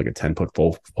social media, with like a 10-foot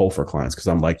pole for clients. Cause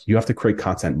I'm like, you have to create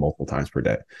content multiple times per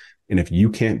day. And if you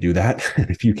can't do that,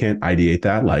 if you can't ideate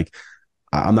that, like,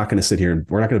 I'm not going to sit here and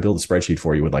we're not going to build a spreadsheet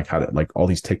for you with like how to like all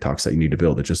these TikToks that you need to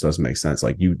build. It just doesn't make sense.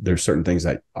 Like there's certain things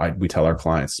that we tell our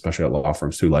clients, especially at law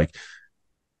firms too, like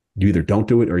you either don't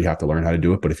do it or you have to learn how to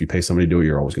do it. But if you pay somebody to do it,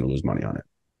 you're always going to lose money on it.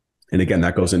 And again,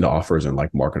 that goes into offers and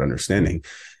like market understanding.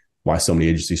 Why so many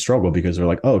agencies struggle, because they're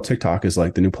like, oh, TikTok is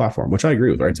like the new platform, which I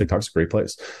agree with, right? TikTok's a great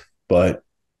place, but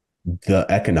the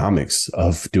economics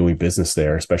of doing business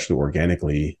there, especially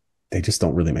organically, they just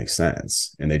don't really make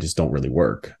sense and they just don't really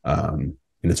work. And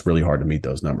it's really hard to meet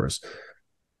those numbers.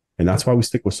 And that's why we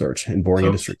stick with search in boring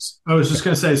industries. I was just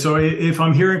going to say, so if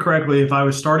I'm hearing correctly, if I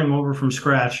was starting over from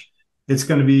scratch, it's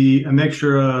going to be a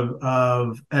mixture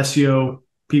of SEO,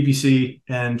 PPC,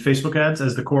 and Facebook ads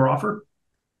as the core offer?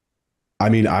 I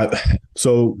mean,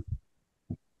 so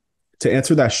to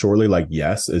answer that shortly, like,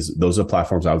 yes, those are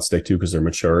platforms I would stick to because they're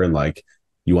mature and like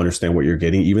you understand what you're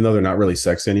getting, even though they're not really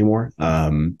sexy anymore.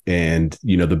 And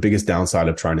you know, the biggest downside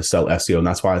of trying to sell SEO, and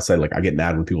that's why I said, like, I get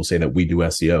mad when people say that we do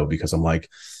SEO, because I'm like,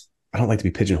 I don't like to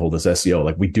be pigeonholed as SEO.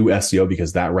 Like, we do SEO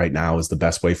because that right now is the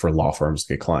best way for law firms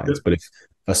to get clients. But if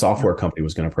a software company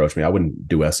was going to approach me, I wouldn't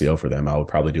do SEO for them. I would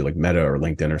probably do like Meta or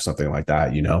LinkedIn or something like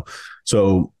that, you know?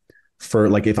 So for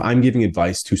like, if I'm giving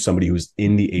advice to somebody who's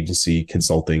in the agency,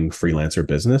 consulting, freelancer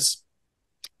business,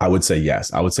 I would say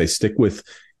yes. I would say stick with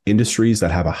industries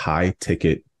that have a high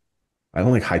ticket. I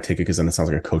don't like high ticket because then it sounds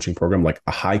like a coaching program, like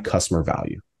a high customer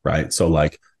value, right? So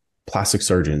like plastic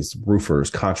surgeons,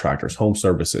 roofers, contractors, home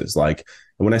services. Like,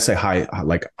 and when I say high,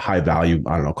 like high value,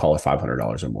 I don't know, call it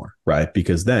 $500 or more, right?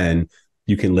 Because then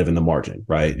you can live in the margin,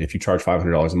 right? If you charge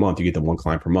 $500 a month, you get them one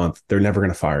client per month. They're never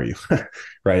going to fire you,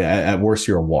 right? At worst,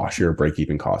 you're a wash, you're a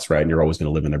break-even cost, right? And you're always going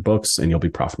to live in their books and you'll be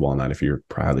profitable on that if you're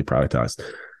highly productized.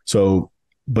 So,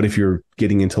 but if you're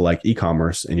getting into like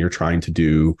e-commerce and you're trying to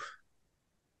do,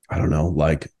 I don't know,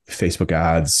 like Facebook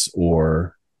ads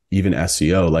or even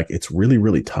SEO, like it's really,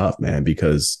 really tough, man,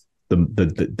 because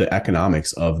the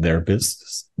economics of their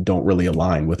business don't really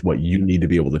align with what you need to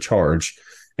be able to charge.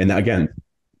 And again,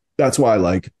 that's why,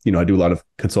 like, you know, I do a lot of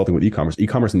consulting with e-commerce.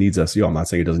 E-commerce needs SEO. I'm not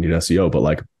saying it doesn't need SEO, but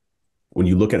like when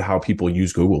you look at how people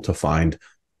use Google to find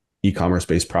e-commerce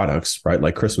based products, right?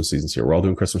 Like Christmas season's here. We're all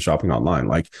doing Christmas shopping online.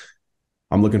 Like,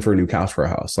 I'm looking for a new couch for a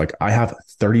house. Like, I have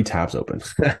 30 tabs open.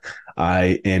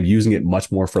 I am using it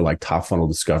much more for like top funnel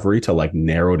discovery to like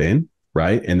narrow it in,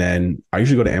 right? And then I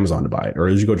usually go to Amazon to buy it, or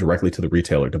I usually go directly to the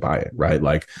retailer to buy it, right?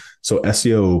 Like, so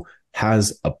SEO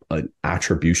has an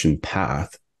attribution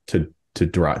path to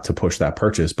push that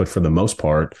purchase, but for the most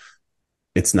part,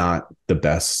 it's not the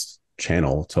best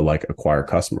channel to like acquire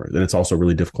customers. And it's also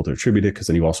really difficult to attribute it because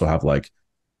then you also have like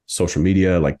social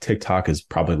media, like TikTok is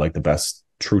probably like the best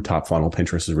true top funnel.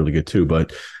 Pinterest is really good too.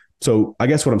 But so I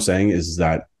guess what I'm saying is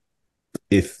that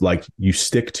if like you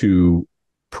stick to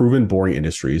proven boring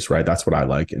industries, right? That's what I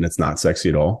like. And it's not sexy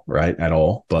at all, right? At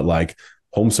all. But like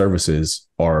home services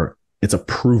it's a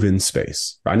proven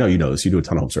space. I know you know this, you do a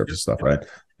ton of home service stuff, right?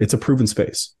 It's a proven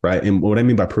space, right? And what I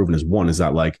mean by proven is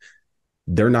that like,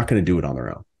 they're not going to do it on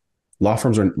their own. Law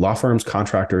firms,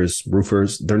 contractors,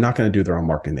 roofers, they're not going to do their own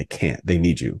marketing. They can't, they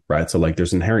need you, right? So like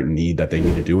there's inherent need that they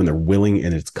need to do and they're willing,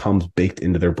 and it comes baked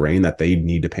into their brain that they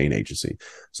need to pay an agency.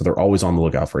 So they're always on the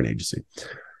lookout for an agency.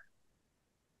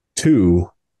 Two,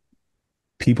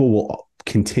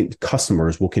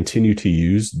 customers will continue to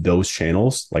use those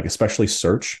channels, like especially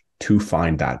search, to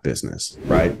find that business,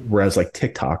 right? Whereas like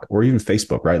TikTok or even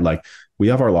Facebook, right? Like we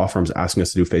have our law firms asking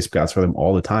us to do Facebook ads for them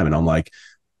all the time. And I'm like,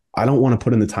 I don't want to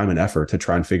put in the time and effort to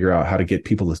try and figure out how to get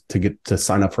people to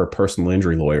sign up for a personal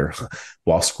injury lawyer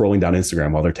while scrolling down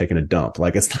Instagram while they're taking a dump.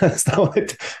 Like I don't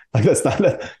have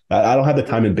the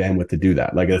time and bandwidth to do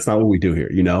that. Like, that's not what we do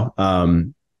here, you know?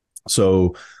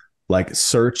 So like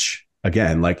search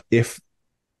again, like if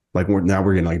like we're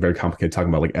getting like very complicated talking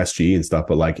about like SGE and stuff,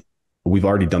 but like we've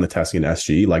already done the testing in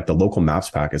SGE. Like the local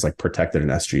maps pack is like protected in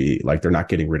SGE. Like they're not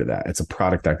getting rid of that. It's a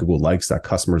product that Google likes, that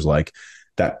customers like,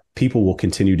 that people will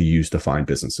continue to use to find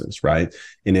businesses, right?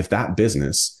 And if that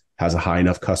business has a high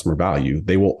enough customer value,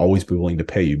 they will always be willing to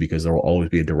pay you because there will always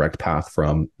be a direct path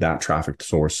from that traffic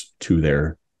source to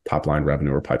their top line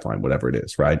revenue or pipeline, whatever it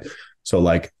is, right? So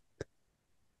like,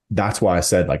 that's why I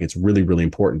said like, it's really, really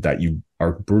important that you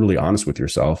are brutally honest with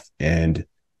yourself and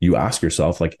you ask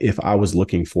yourself, like, if I was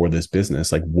looking for this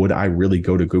business, like, would I really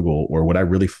go to Google or would I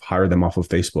really hire them off of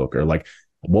Facebook? Or like,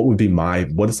 what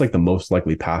is like the most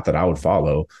likely path that I would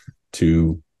follow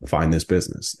to find this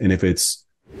business? And if it's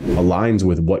aligns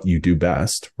with what you do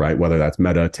best, right? Whether that's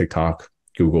Meta, TikTok,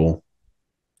 Google,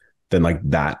 then like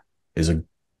that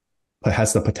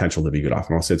has the potential to be a good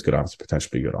offer. I'll say it's good offer, potential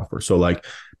to be a good offer. So like,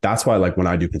 that's why like when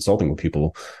I do consulting with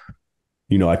people,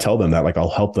 I tell them that like I'll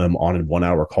help them on a 1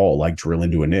 hour call, like drill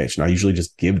into a niche. And I usually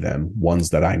just give them ones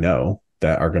that I know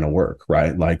that are going to work,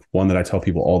 right? Like one that I tell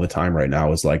people all the time right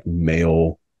now is like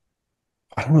male,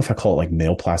 I don't know if I call it like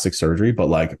male plastic surgery, but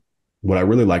like what I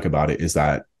really like about it is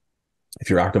that if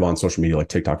you're active on social media, like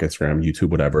TikTok, Instagram, YouTube,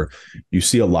 whatever, you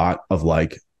see a lot of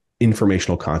like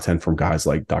informational content from guys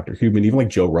like Dr. Huberman, even like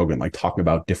Joe Rogan, like talking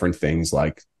about different things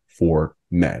like for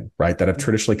men, right? That have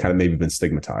traditionally kind of maybe been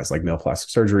stigmatized, like male plastic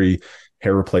surgery,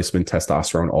 hair replacement,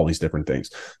 testosterone, all these different things.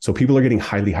 So people are getting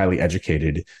highly, highly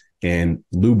educated and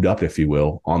lubed up, if you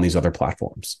will, on these other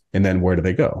platforms. And then where do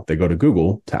they go? They go to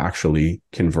Google to actually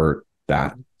convert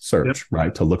that search,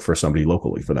 right? To look for somebody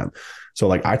locally for them. So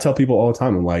like I tell people all the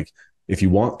time, I'm like, if you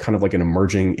want kind of like an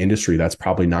emerging industry that's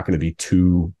probably not going to be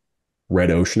too red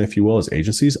ocean, if you will, as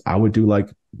agencies, I would do like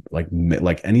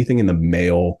anything in the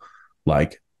male,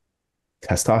 like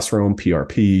testosterone,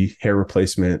 PRP, hair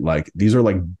replacement. Like these are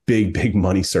like big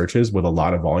money searches with a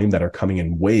lot of volume that are coming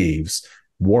in waves,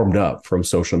 warmed up from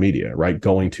social media, right?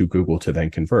 Going to Google to then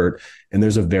convert. And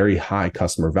there's a very high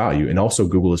customer value. And also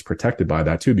Google is protected by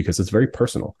that too, because it's very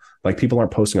personal. Like people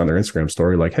aren't posting on their Instagram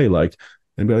story, like, hey, like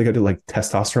anybody got a like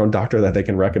testosterone doctor that they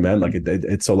can recommend? Like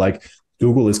it's so like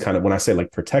Google is kind of, when I say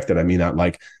like protected, I mean that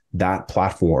like that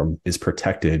platform is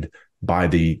protected by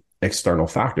the external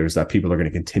factors that people are going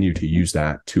to continue to use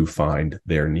that to find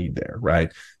their need there,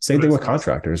 right? Same thing with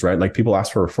contractors, right? Like people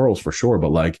ask for referrals for sure,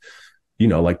 but like,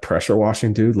 like pressure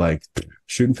washing, dude, like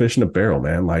shooting fish in a barrel,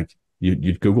 man. Like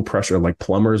you Google pressure, like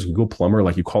plumbers, Google plumber,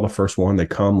 like you call the first one, they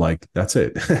come, like that's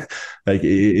it. Like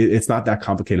it's not that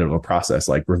complicated of a process.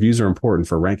 Like reviews are important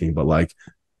for ranking, but like,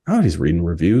 oh, he's reading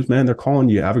reviews, man. They're calling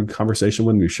you, having a conversation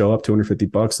with them, you show up,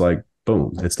 $250, like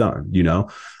boom, it's done,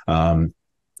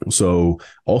 So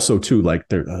also too, like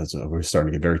we're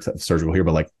starting to get very surgical here,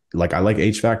 but like I like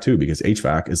HVAC too, because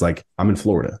HVAC is like, I'm in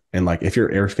Florida and like, if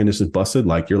your air conditioner is busted,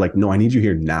 like you're like, no, I need you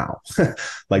here now.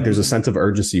 Like there's a sense of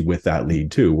urgency with that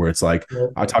lead too, where it's like,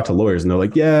 I talk to lawyers and they're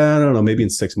like, yeah, I don't know, maybe in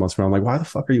 6 months from now. I'm like, why the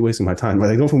fuck are you wasting my time?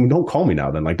 Like, don't call me now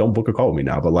then, like, don't book a call with me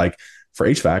now. But like for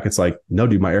HVAC, it's like, no,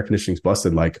 dude, my air conditioning's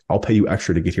busted. Like I'll pay you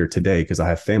extra to get here today because I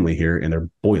have family here and they're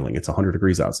boiling. It's 100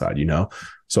 degrees outside,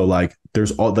 So like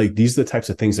there's all like these are the types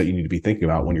of things that you need to be thinking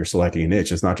about when you're selecting a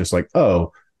niche. It's not just like,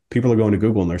 oh, people are going to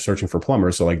Google and they're searching for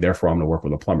plumbers. So like, therefore I'm going to work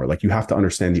with a plumber. Like you have to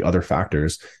understand the other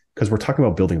factors because we're talking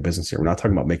about building a business here. We're not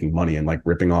talking about making money and like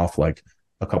ripping off like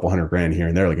a couple $100,000 here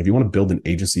and there. Like if you want to build an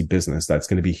agency business that's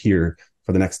going to be here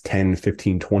for the next 10,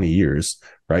 15, 20 years,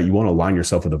 right? You want to align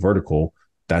yourself with a vertical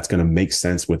that's going to make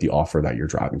sense with the offer that you're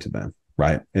driving to them.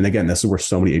 Right. And again, this is where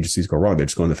so many agencies go wrong. They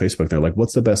just go into Facebook. They're like,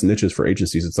 what's the best niches for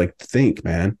agencies? It's like, think,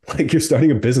 man, like you're starting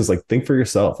a business, like think for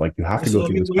yourself. Like you have to go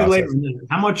through this process.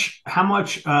 How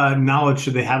much knowledge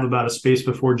should they have about a space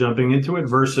before jumping into it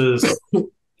versus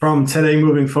from today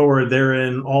moving forward? They're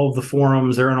in all of the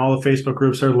forums, they're in all the Facebook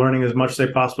groups, they're learning as much as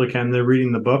they possibly can. They're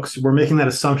reading the books. We're making that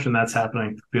assumption that's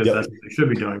happening because that's what they should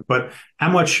be doing. But how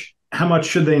much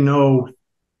should they know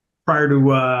prior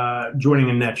to joining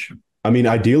a niche? I mean,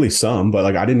 ideally some, but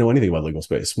like I didn't know anything about legal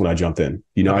space when I jumped in.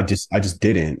 I just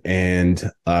didn't, and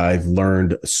I've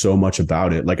learned so much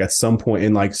about it. Like at some point,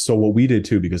 and like so, what we did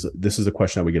too, because this is a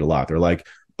question that we get a lot. They're like,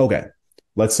 okay,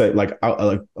 let's say like,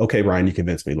 okay, Brian, you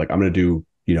convinced me. Like I'm going to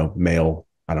do male,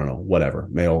 I don't know, whatever,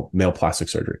 male plastic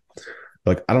surgery.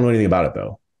 Like I don't know anything about it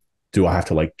though. Do I have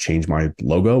to like change my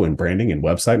logo and branding and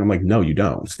website? And I'm like, no, you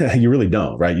don't. You really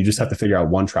don't, right? You just have to figure out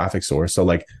one traffic source. So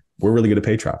like we're really good at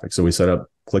paid traffic. So we set up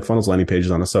ClickFunnels landing pages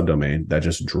on a subdomain that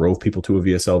just drove people to a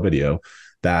VSL video.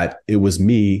 That it was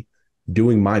me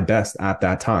doing my best at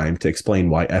that time to explain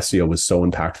why SEO was so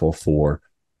impactful for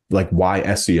like why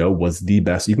SEO was the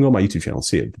best. You can go on my YouTube channel and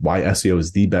see it. Why SEO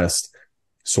is the best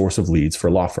source of leads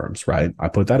for law firms, right? I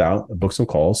put that out, I booked some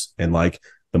calls, and like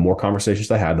the more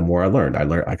conversations I had, the more I learned.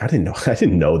 Like I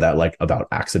didn't know that like about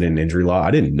accident and injury law.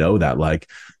 I didn't know that like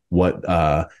what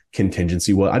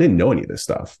contingency was. I didn't know any of this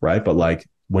stuff, right? But like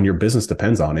when your business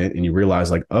depends on it and you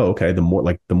realize like, oh, okay, the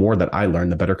more that I learn,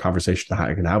 the better conversation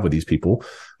I can have with these people,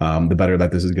 the better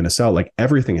that this is going to sell. Like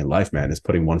everything in life, man, is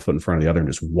putting one foot in front of the other and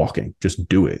just walking, just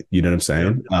do it. You know what I'm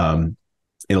saying? And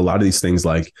a lot of these things,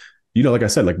 like, like I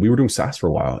said, like we were doing SaaS for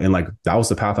a while and like that was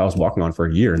the path I was walking on for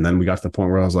a year. And then we got to the point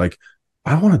where I was like,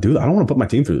 I don't want to do that. I don't want to put my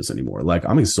team through this anymore. Like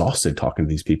I'm exhausted talking to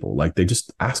these people. Like they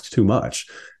just ask too much.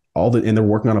 And they're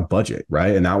working on a budget,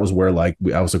 right? And that was where like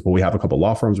I was like, well, we have a couple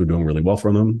law firms, we're doing really well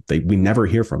for them. We never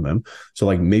hear from them. So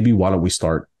like maybe why don't we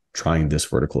start trying this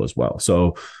vertical as well?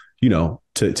 So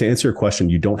to answer your question,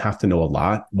 you don't have to know a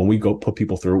lot. When we go put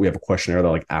people through, we have a questionnaire that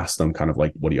like asks them kind of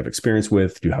like, what do you have experience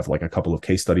with? Do you have like a couple of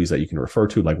case studies that you can refer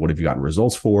to? Like, what have you gotten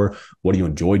results for? What do you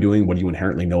enjoy doing? What do you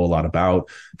inherently know a lot about?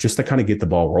 Just to kind of get the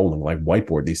ball rolling, like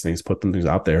whiteboard these things, put them things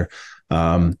out there.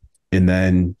 And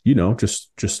then,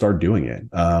 just start doing it.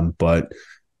 But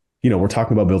we're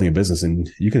talking about building a business, and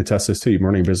you can attest this too. You've been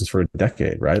running a business for a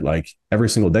decade, right? Like every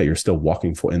single day, you're still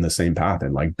walking in the same path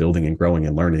and like building and growing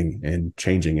and learning and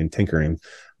changing and tinkering.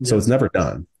 Yeah. So it's never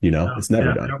done, it's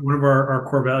never done. One of our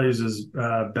core values is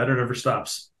better never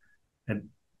stops. And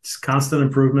it's constant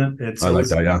improvement. It's I like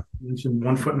that. Yeah.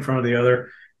 One foot in front of the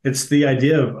other. It's the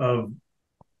idea of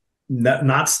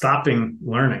not stopping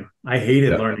learning. I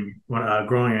hated learning when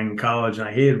growing in college, and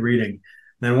I hated reading.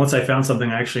 Then once I found something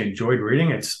I actually enjoyed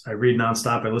reading, I read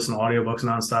nonstop. I listen to audiobooks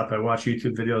nonstop. I watch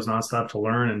YouTube videos nonstop to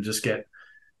learn and just get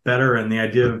better. And the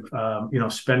idea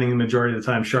of, spending the majority of the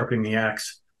time sharpening the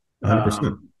axe.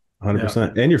 100%.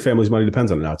 100%. And your family's money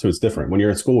depends on it now too. It's different. When you're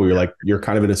in school, you're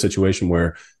kind of in a situation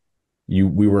where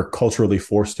we were culturally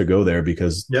forced to go there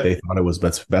because they thought it was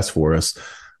best for us.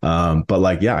 But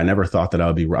like, I never thought that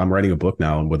I'm writing a book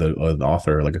now with an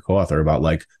author, like a co-author, about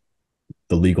like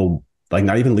the legal, like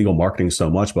not even legal marketing so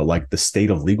much, but like the state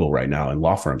of legal right now in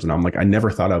law firms. And I'm like, I never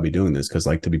thought I'd be doing this because,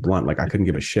 like, to be blunt, like I couldn't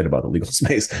give a shit about the legal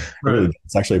space. Right. Really,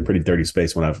 it's actually a pretty dirty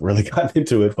space when I've really gotten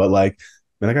into it. But like,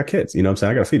 man, I got kids, what I'm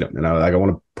saying? I got to feed them, and I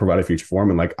want to provide a future for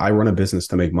them. And like, I run a business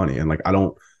to make money, and like, I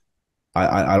don't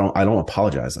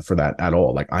apologize for that at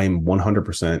all. Like, I am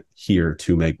 100% here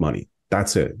to make money.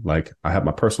 That's it. Like, I have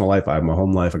my personal life, I have my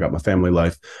home life, I got my family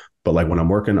life. But like when I'm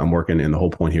working, and the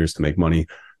whole point here is to make money.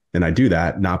 And I do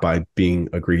that not by being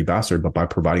a greedy bastard, but by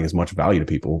providing as much value to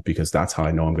people, because that's how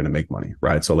I know I'm going to make money.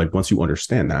 Right. So like once you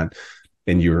understand that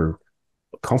and you're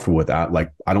comfortable with that,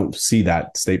 like I don't see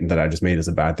that statement that I just made as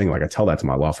a bad thing. Like I tell that to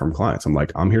my law firm clients. I'm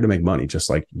like, I'm here to make money, just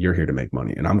like you're here to make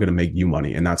money, and I'm going to make you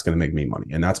money, and that's going to make me money.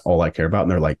 And that's all I care about.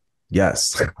 And they're like,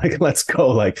 yes, like, let's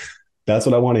go. Like, that's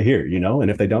what I want to hear, And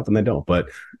if they don't, then they don't. But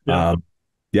I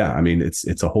mean,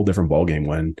 it's a whole different ballgame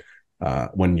when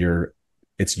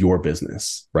it's your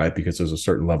business, right? Because there's a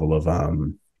certain level of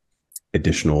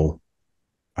additional,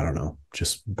 I don't know,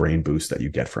 just brain boost that you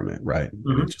get from it, right?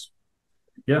 Mm-hmm.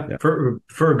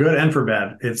 For good and for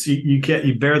bad. It's you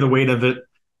bear the weight of it,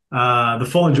 the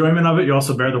full enjoyment of it. You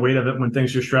also bear the weight of it when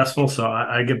things are stressful. So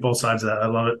I get both sides of that. I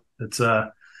love it. It's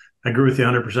I agree with you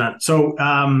 100%. So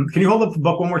can you hold up the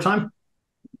book one more time?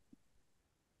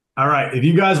 All right. If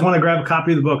you guys want to grab a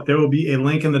copy of the book, there will be a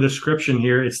link in the description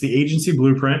here. It's the Agency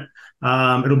Blueprint.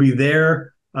 It'll be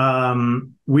there.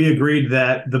 We agreed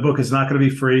that the book is not going to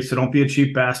be free, so don't be a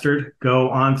cheap bastard. Go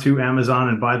onto Amazon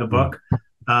and buy the book.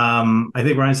 I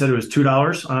think Ryan said it was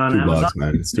 $2 on Amazon. $2,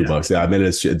 man. It's $2. Yeah, I mean,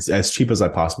 it's as cheap as I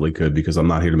possibly could, because I'm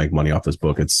not here to make money off this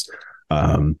book. It's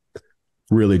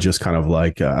really just kind of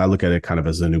like I look at it kind of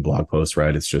as a new blog post,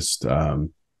 right? It's just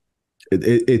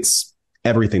it's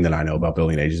everything that I know about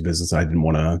building an agency business. I didn't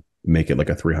want to make it like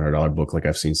a $300 book like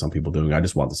I've seen some people doing. I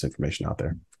just want this information out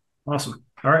there. Awesome.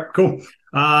 All right, cool.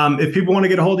 If people want to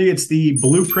get a hold of you, it's the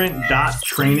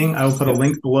blueprint.training. I will put a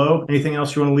link below. Anything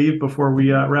else you want to leave before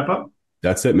we wrap up?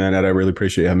 That's it, man. Ed, I really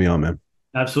appreciate you having me on, man.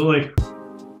 Absolutely.